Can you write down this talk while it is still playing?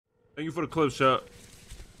Thank you for the clip, chat.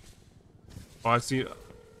 Oh, I see.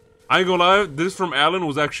 I ain't gonna lie, this from Alan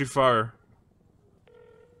was actually fire.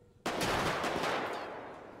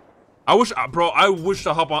 I wish, bro, I wish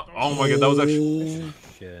to hop on. Oh my god, that was actually.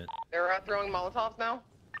 Shit. They're throwing Molotovs now?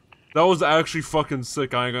 That was actually fucking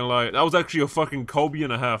sick, I ain't gonna lie. That was actually a fucking Kobe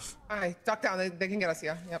and a half. Alright, duck down. They can get us,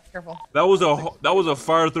 yeah. Yep, careful. That was a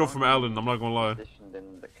fire throw from Alan, I'm not gonna lie.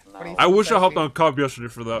 I wish I hopped on cop yesterday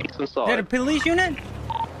for that. They're the police unit?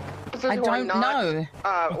 I don't know.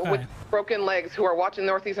 Okay. With broken legs who are watching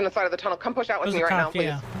northeast and the side of the tunnel. Come push out with me right now,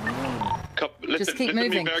 please. Just keep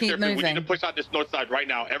moving, keep moving. We need to push out this north side right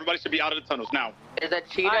now. Everybody should be out of the tunnels now. There's a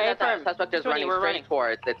cheater that the suspect is running straight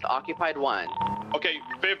towards. It's occupied 1. Okay,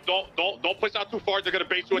 Viv, don't push out too far. They're gonna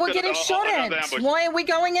base you. We're getting shot at. Why are we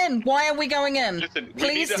going in? Why are we going in? Listen,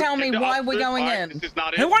 please tell me why we're going in. This is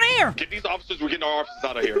not it. Who want here? Get these officers. We're getting our officers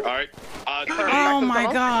out of here. All right. Oh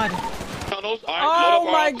my god. Tunnels. All right, oh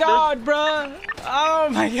my god, bro. Oh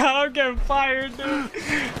my god, I'm getting fired, dude.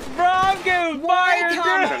 Bro, I'm getting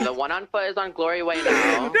fired, dude. The one on foot is on Glory Way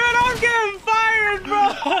now. Dude, I'm getting fired,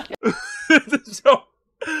 bro. So,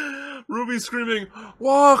 Ruby screaming,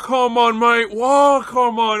 "Walk, come on, mate! Walk,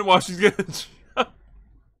 come on!" While she's getting shot.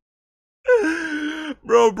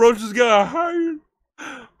 Bro just got hired.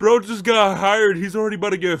 Bro just got hired. He's already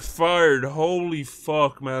about to get fired. Holy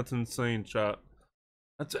fuck, man, that's insane, chat.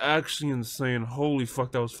 That's actually insane. Holy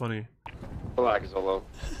fuck, that was funny. Relax, Zolo.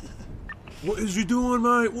 What is you doing,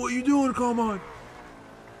 mate? What you doing? Come on.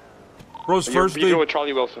 Bro's You're first day. with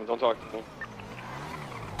Charlie Wilson. Don't talk to him.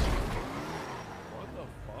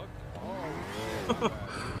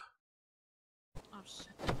 Oh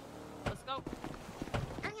shit. Let's go.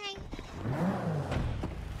 Okay.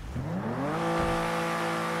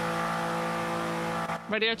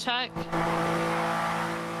 Radio check.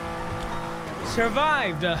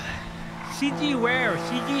 Survived. CG where?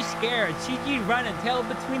 CG scared. CG running, tail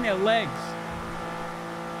between their legs.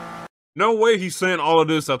 No way he's saying all of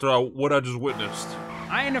this after what I just witnessed.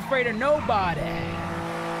 I ain't afraid of nobody.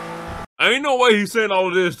 Ain't no way he's saying all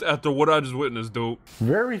of this after what I just witnessed, dude.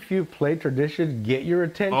 Very few plate traditions get your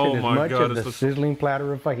attention as much as the sizzling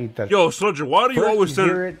platter of fajitas. Yo, Soldier, why do you always say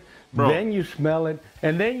it? Bro. Then you smell it,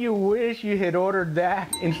 and then you wish you had ordered that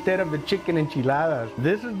instead of the chicken enchiladas.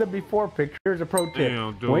 This is the before picture. Here's a pro tip.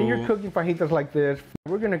 Damn, when you're cooking fajitas like this,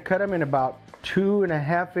 we're gonna cut them in about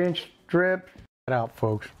 2.5-inch strips. Cut out,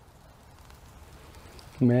 folks.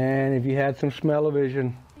 Man, if you had some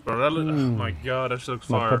smell-o-vision. Bro, that oh my god, that shit looks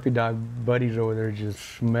fire. My puppy dog buddies over there just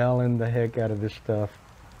smelling the heck out of this stuff.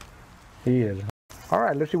 He is. All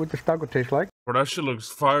right, let's see what this taco tastes like. Bro, that shit looks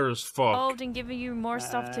fire as fuck. Involved in giving you more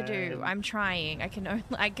stuff to do. I'm trying. I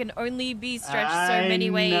can only be stretched so many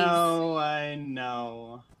ways. I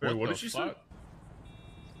know. Wait, what did she say?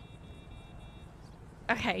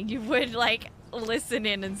 Okay, you would like listen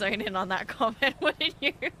in and zone in on that comment, wouldn't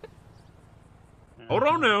you? Hold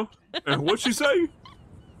on now. And what'd she say?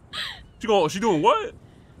 She doing what?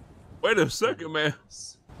 Wait a second, man.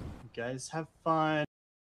 You guys have fun.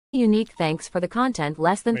 Unique thanks for the content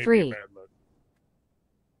less than 3.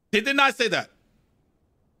 He did not say that.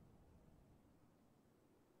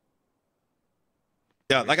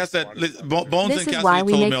 Yeah, like I said, Bones and Cassidy told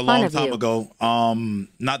me a long time ago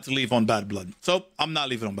not to leave on bad blood. So I'm not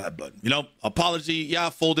leaving on bad blood. You know, apology. Yeah, I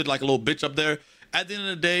folded like a little bitch up there. At the end of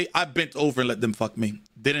the day, I bent over and let them fuck me.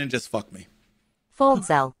 They didn't just fuck me. Fold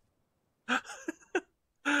cell.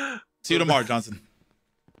 See you tomorrow, Johnson.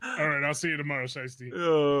 All right, I'll see you tomorrow,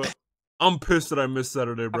 Shiesty. I'm pissed that I missed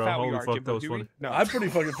Saturday, bro. Holy fuck, that was funny. No, I'm pretty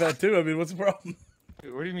fucking fat too. I mean, what's the problem?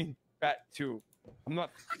 Dude, what do you mean fat too? I'm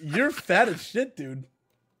not. You're fat as shit, dude.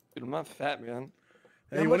 Dude, I'm not fat, man.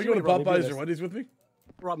 Hey, you want to go to Popeyes or Wendy's with me?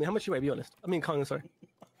 Rob me, how much you weigh? Be honest. I mean, Kong, sorry.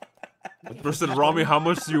 Bro said, Rami, how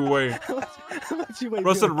much do you weigh? How much you weigh?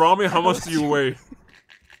 Bro said, Rami, how much do you weigh?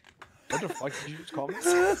 What the fuck did you just call me?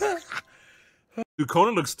 Dude,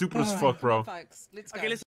 Conan looks stupid as fuck, bro. Okay,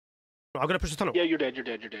 listen. I'm gonna push the tunnel. Yeah, you're dead.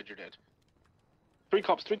 3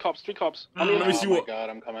 cops. I mean, let me see what. God,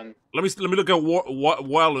 I'm coming. Let me look at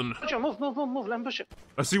Wallen. Move. Let me push it.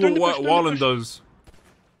 Let's see what Wallen does.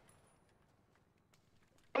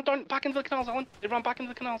 Run back into the canals, Alan. They run back into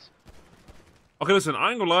the canals. Okay, listen,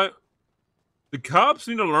 I ain't gonna lie. The cops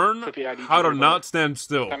need to learn how to not stand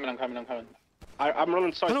still. I'm coming. I'm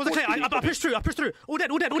running side. No, it's okay. I pushed through. All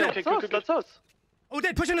dead. Okay, good. That's us. All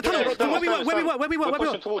dead. Push in the tunnel. Where we were.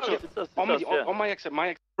 On my exit.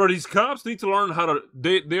 Bro, these cops need to learn how to.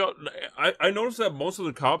 I noticed that most of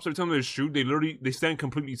the cops, every time they shoot, they stand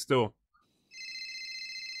completely still.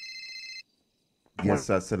 Yes,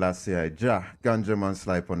 sir, Selassie. Ja, ganja man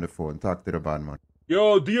slipe on the phone. Talk to the band, man.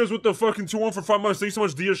 Yo, Diaz with the fucking 2-1 for 5 months. Thanks so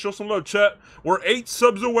much, Diaz. Show some love, chat. We're 8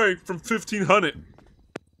 subs away from 1,500.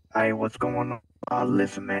 Hey, what's going on?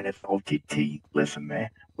 Listen, man, it's OTT. Listen, man,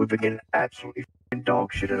 we've been getting absolutely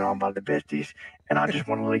dog shitted on by the besties, and I just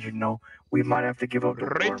want to let you know we might have to give up the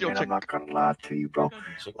war, man. I'm not gonna lie to you, bro.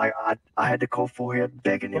 Like I had to call forehead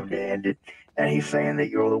begging him to end it, and he's saying that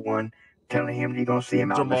you're the one telling him you're gonna see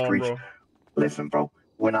him out in the streets. Bro. Listen, bro,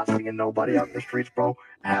 we're not seeing nobody out in the streets, bro.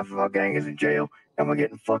 Half of our gang is in jail, and we're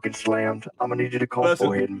getting fucking slammed. I'm gonna need you to call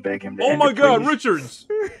forehead and beg him to end my it, God, please. Richards!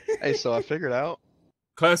 Hey, so I figured out.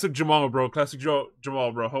 Classic Jamal, bro. Classic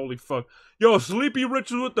Jamal, bro. Holy fuck. Yo, Sleepy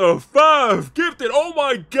Richards with the 5 gifted. Oh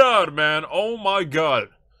my God, man. Oh my God.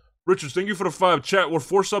 Richards, thank you for the 5. Chat, we're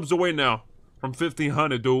 4 subs away now from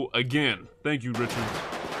 1,500, dude. Again. Thank you, Richards.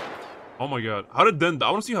 Oh my God. How did Den die?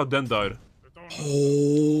 I want to see how Den died.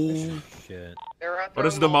 Oh, shit. Oh,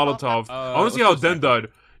 this is the Molotov. I want to see how Den died.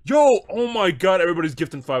 Yo, oh my God, everybody's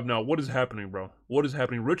gifting 5 now. What is happening, bro? What is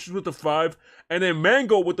happening? Richards with the 5, and then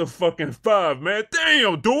Mango with the fucking 5, man.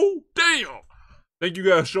 Damn, dude. Damn. Thank you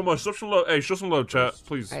guys so much. Show some love. Hey, show some love, chat,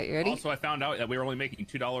 please. All right, you ready? Also, I found out that we were only making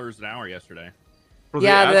 $2 an hour yesterday. Bro,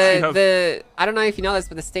 yeah, I don't know if you know this,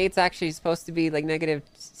 but the state's actually supposed to be like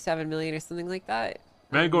 -7 million or something like that.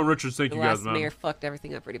 Mango and Richards, thank you guys, man. The last mayor fucked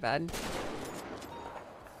everything up pretty bad.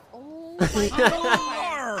 What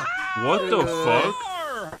the fuck?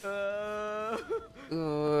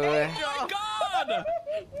 Oh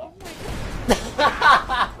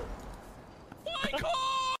my God!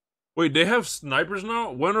 Wait, they have snipers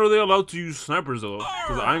now? When are they allowed to use snipers though?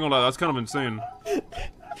 Because I ain't gonna lie, that's kind of insane.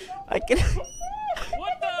 I can.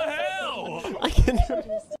 What the hell? I can.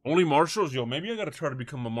 Only marshals? Yo, maybe I gotta try to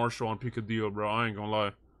become a marshal on Picadillo, bro. I ain't gonna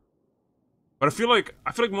lie. But I feel like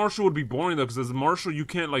marshal would be boring though, because as a marshal you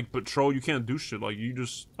can't like patrol, you can't do shit. Like you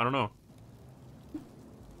just, I don't know.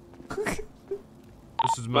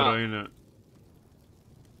 This is meta, ain't it?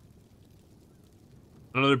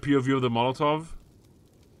 Another POV of the Molotov?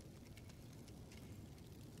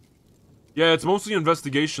 Yeah, it's mostly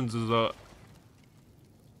investigations. Bro,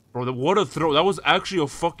 what a throw! That was actually a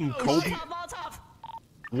fucking Kobe.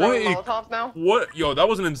 What? Molotovs now? What? Yo, that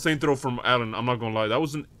was an insane throw from Allen. I'm not gonna lie. That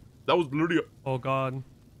was literally. Oh God.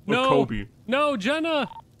 A Kobe. No, Jenna.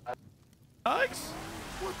 Tugs?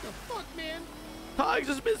 What the fuck, man? Tugs,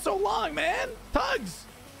 it's been so long, man. Tugs.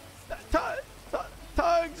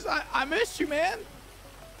 Tugs, I missed you, man.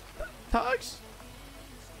 Tugs.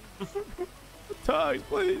 Tugs,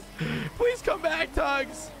 please. Please come back,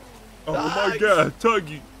 Tugs. Oh my God,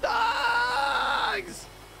 Tuggy. Tugs.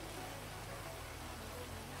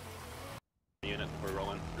 Unit, we're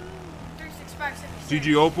rolling. 36576.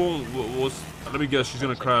 GG Opal, let me guess, she's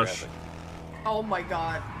gonna crash. Oh my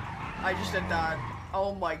God. I just did that.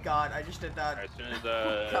 Oh my God, I just did that. As soon as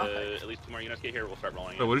at least 2 more units get here, we'll start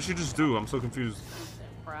rolling. Wait, what did she just do? I'm so confused.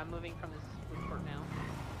 I'm moving from this report now.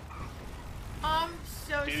 I'm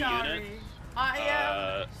so 2 sorry. units. I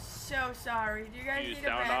am so sorry. Do you guys need a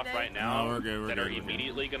sound off band-aid? right now. No, we're good, that are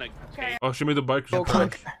immediately gonna. Okay. Oh, she made the bike Real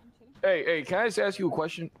crash. quick. Hey, can I just ask you a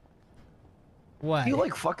question? What? You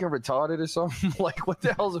like fucking retarded or something? Like, what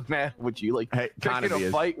the hell's the matter with you? Like, picking a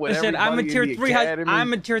fight with Listen, I'm a everybody tier in the 3. academy?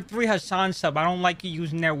 I'm a tier 3 Hassan sub. I don't like you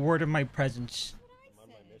using that word in my presence.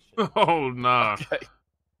 Oh nah. Okay.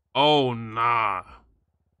 Oh nah.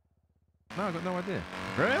 No, I got no idea.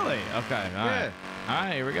 Really? Okay, all right. Yeah. All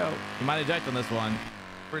right, here we go. You might eject on this one.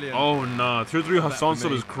 Brilliant. Oh nah. Tier 3 Hassan for sub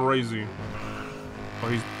me. is crazy. Oh,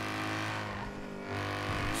 he's.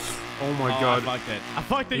 Oh my Oh, God. I fucked it. I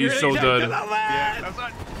fucked it. He's so dead. Yeah, that's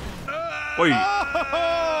not... Wait.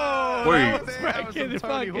 Oh, Wait. That was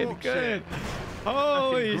fucking good. Shit.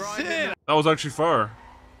 Holy shit. That was actually fire.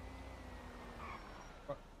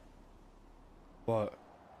 What?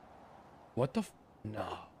 What the?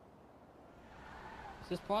 No. Is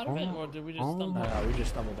this part of it, or did we just stumble? Nah, we just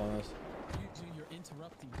stumbled on this. You're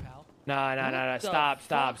interrupting, pal. Nah. Stop,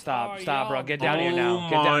 are bro. y'all Get down here now. Oh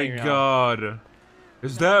Get down my here now. God.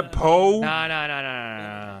 Is that Poe?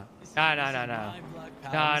 Nah.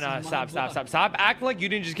 Stop acting like you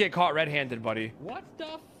didn't just get caught red-handed, buddy. What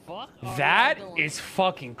the fuck? That is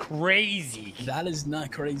fucking crazy. That is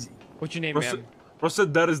not crazy. What's your name, Bro, man? bro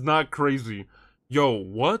said that is not crazy. Yo,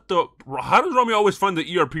 what the? How does Rami always find the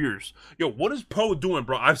ERPers? Yo, what is Poe doing,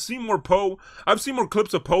 bro? I've seen more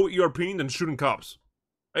clips of Poe ERPing than shooting cops.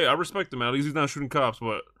 Hey, I respect him, man. At least he's not shooting cops,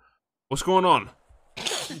 but what's going on?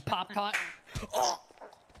 Pop cut.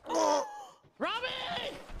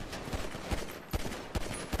 Robbie!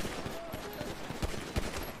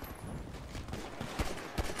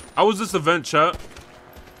 How was this event, chat?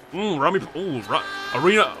 Rami.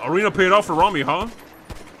 Arena paid off for Rami, huh?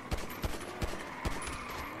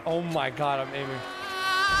 Oh my god, I'm aiming.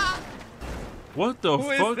 What the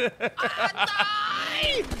Who is fuck? this?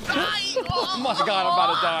 Oh my god, I'm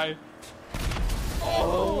about to die.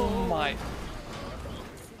 Oh my.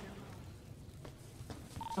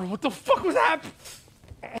 Bro, what the fuck was that?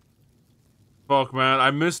 Fuck, man.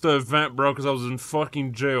 I missed the event, bro, because I was in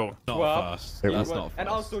fucking jail. Not fast. That's not fast. And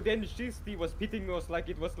also, then Shisty was beating us like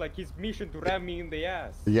it was like his mission to ram me in the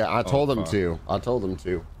ass. Yeah, I told him to. I told him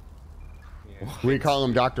to. Yeah. We call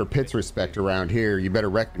him Dr. Pitts Respect around here. You better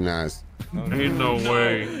recognize. Ain't no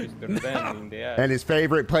way. And his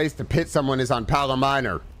favorite place to pit someone is on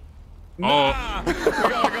Palomino. Oh.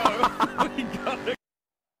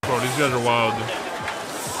 Bro, these guys are wild.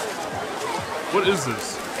 What is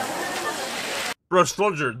this? Bro,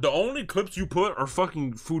 Sludger, the only clips you put are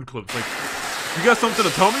fucking food clips. Like, you got something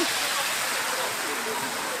to tell me?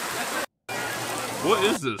 What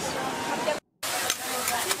is this?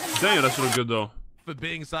 Damn, that's really good though. For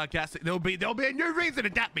being sarcastic, there'll be a new reason to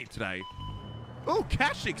dap me today. Oh,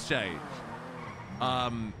 cash exchange.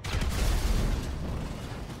 I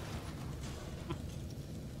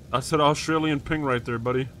said Australian ping right there,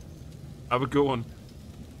 buddy. Have a good one.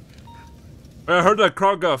 I heard that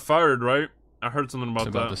Krog got fired, right? I heard something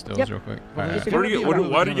about that. The stills real quick. Why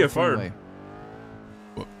did he get fired?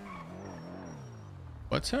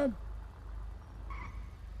 What's up?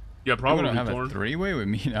 Yeah, probably We're gonna have Torn. a three-way with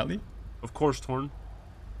me and Ali? Of course, Torn.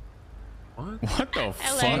 What? What the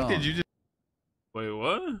fuck did you just... Wait,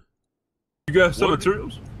 what? You guys some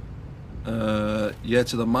materials? Yeah,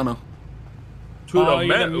 to the manor. To the the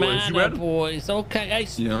manor, boys. Okay,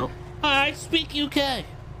 Yeah. I speak UK.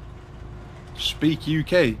 Speak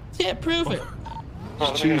UK. Yeah, prove it.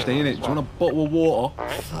 It's Tuesday, innit? Do you want a bottle of water?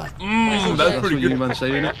 That's pretty what good. you man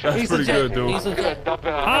say, innit? That's pretty good, dude.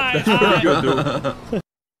 Hi, That's pretty good, dude.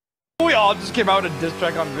 We all just came out a diss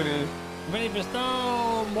track on video. Ready for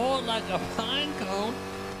stone, more like a pine cone.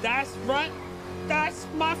 That's right. That's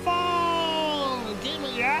my phone. Give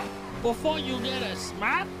me that before you get a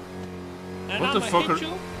smack. And What the I'ma fuck hit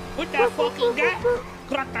you with that fucking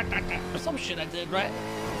guy. Some shit I did, right?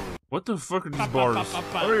 What the fuck are these bars? I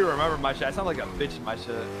don't even remember my shit. I sound like a bitch in my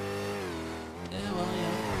shit. Yeah, well,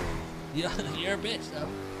 yeah. You're a bitch, though.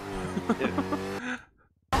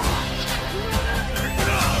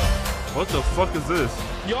 What the fuck is this?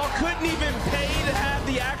 Y'all couldn't even pay to have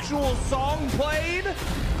the actual song played?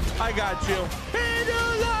 I got you. And you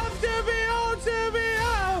love to be on, to be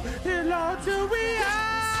on, and love to be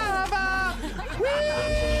out. We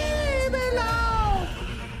belong.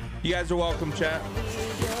 You guys are welcome, chat.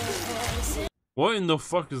 What in the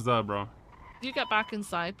fuck is that, bro? Can you get back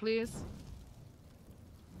inside, please?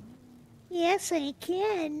 Yes, I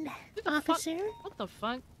can, officer. What the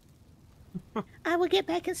fuck? I will get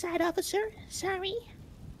back inside, officer. Sorry.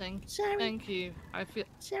 Thank you. I feel.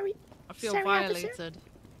 Sorry. I feel Sorry, violated. officer.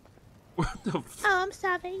 What the f- Oh, I'm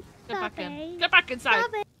sorry. Get back in. Get back inside.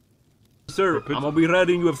 Sir, I'm gonna be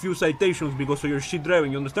writing you a few citations because of your shit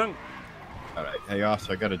driving. You understand? All right. Hey,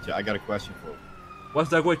 officer, I got a question for you. What's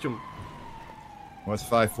that question? What's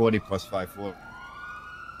 540 plus 540?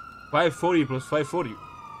 540 plus 540.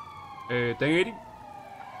 1080.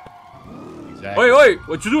 Exactly. Oi,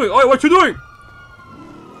 what you doing? Oi, what you doing?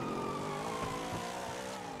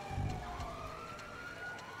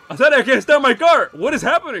 I said I can't stand my car. What is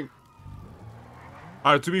happening?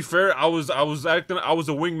 Alright, to be fair, I was a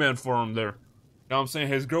wingman for him there. You know what I'm saying?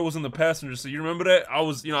 His girl was in the passenger seat. You remember that? I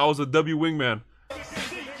was a W wingman.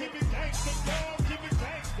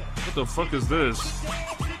 What the fuck is this?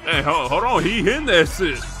 Hey, hold on, he hit that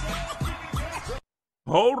shit.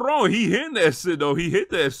 Hold on, he hit that shit though. He hit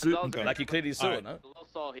that shit. Okay. Like he clearly saw it, no?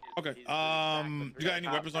 Okay. You got any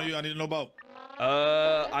weapons on you? I need to know about.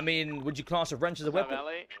 I mean, would you class a wrench as a weapon?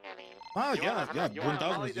 Oh yeah,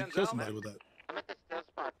 1,000. You kill somebody with that.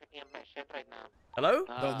 Hello?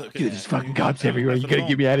 Dude, there's fucking cops everywhere. You gotta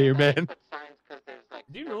get me out of here, man.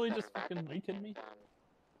 Did you really just fucking, are you kidding me?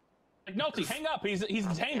 McNulty, hang up. He's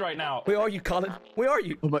detained right now. Where are you, Colin? Where are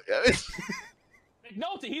you? Oh my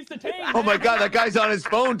McNulty, he's detained. Oh my god, that guy's on his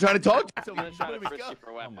phone trying to talk to him.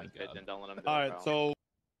 All right, so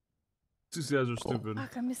these guys are stupid.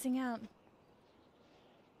 Fuck, I'm missing out.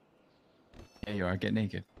 Yeah, you are. Get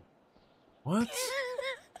naked. What?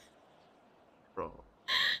 Bro.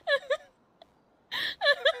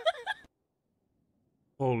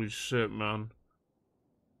 Holy shit, man.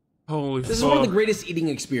 Holy fuck. This is one of the greatest eating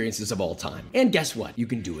experiences of all time. And guess what? You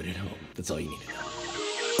can do it at home. That's all you need to know.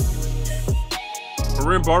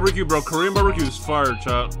 Korean barbecue, bro. Korean barbecue is fire,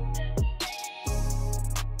 chat.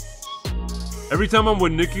 Every time I'm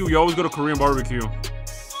with Nikki, we always go to Korean barbecue.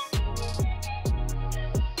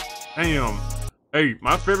 Damn. Hey,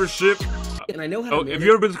 my favorite shit. And I know how to if you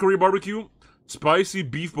ever been to Korean barbecue, spicy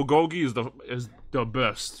beef bulgogi is the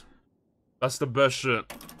best. That's the best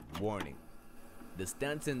shit. Warning. The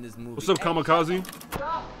stunts in this movie. What's up, Kamikaze?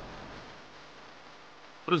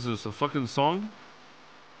 What is this? A fucking song?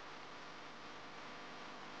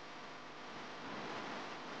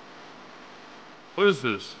 What is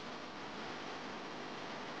this?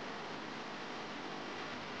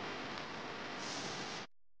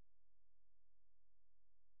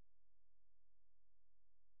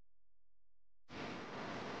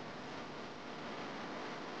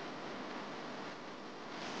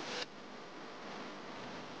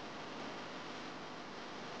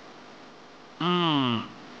 Mmm.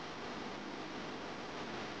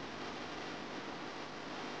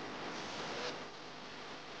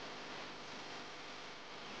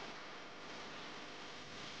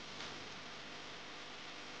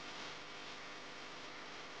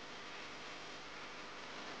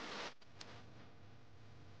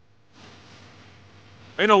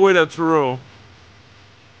 Ain't no way that's real.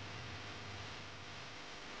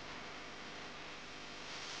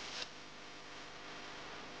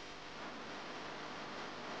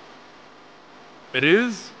 It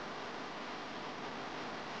is?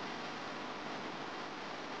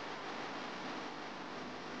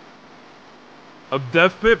 A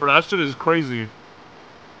death pit? Bro, that shit is crazy.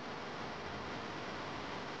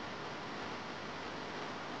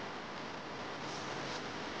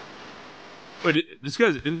 Wait, this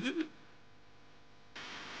guy's in...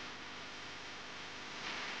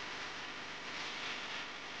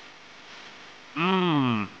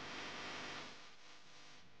 Mmm.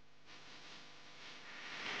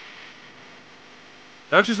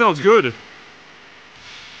 That actually sounds good.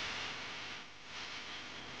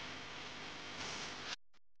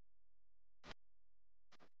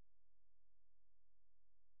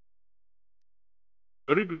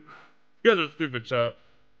 You guys are stupid, chat.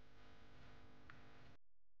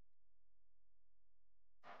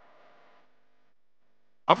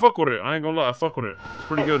 I fuck with it. I ain't gonna lie. I fuck with it. It's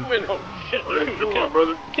pretty good. Shit, kill him,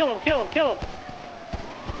 brother. Kill him, kill him, kill him.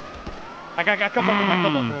 I got a couple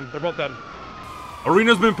of them. They're both dead.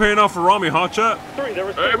 Arena's been paying off for Rami, huh, chat? Three, there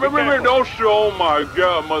was Hey, three. remember, don't show. Oh my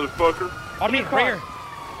god, motherfucker. On me, right here.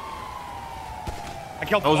 I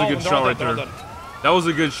killed That was a all good of them. shot right there. That was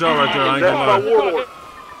a good shot right there. I ain't gonna lie.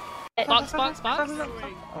 Box.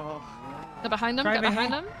 Go behind them, get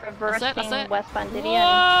behind them. That's it. Westbound Didion.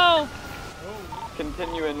 Whoa!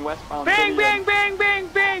 Continuing westbound Bang, Didion. bang, bang, bang,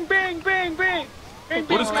 bang, bang, bang, bang.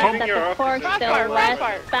 What is Carmine?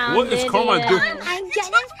 What is Carmine doing? I'm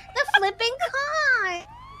getting the flipping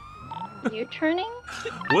car. You turning?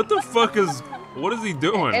 What the fuck is? What is he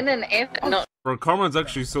doing? And then if no. Bro, Carmine's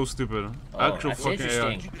actually so stupid. Actual that's fucking AI. interesting.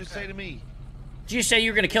 What did you just say to me? Did you say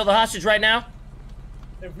you were gonna kill the hostage right now?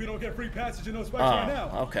 If we don't get free passage in those spikes right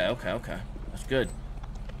now. Okay. That's good.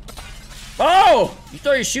 Oh! You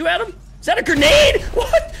throw your shoe at him? Is that a grenade?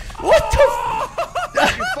 What? What the?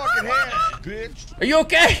 That's your fucking hand, bitch. Are you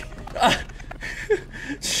okay?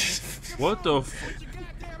 What the?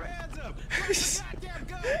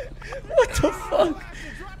 What the fuck?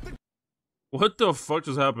 What the fuck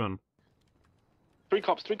just happened? Three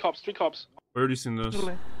cops. I already seen this.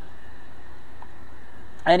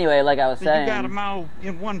 Anyway, like I was saying, You got them all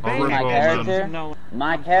in one bag.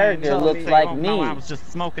 my character looks like me. I was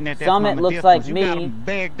just smoking at that Summit looks like you me. got 'em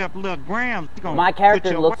bagged up little grams. My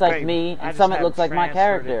character looks like me, and Summit looks like my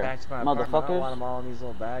character. Motherfuckers.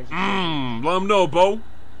 Let him know, Bo.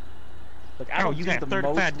 Look, I don't you got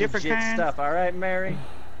 35 different kinds. Stuff, all right, Mary.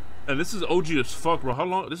 And this is OG as fuck, bro. How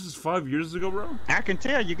long? This is 5 years ago, bro. I can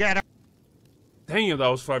tell you got. Damn, that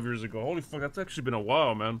was 5 years ago. Holy fuck, that's actually been a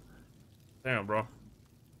while, man. Damn, bro.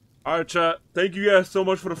 Alright, chat. Thank you guys so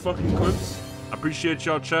much for the fucking clips. I appreciate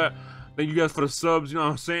y'all, chat. Thank you guys for the subs, you know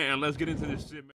what I'm saying? And let's get into this shit, man.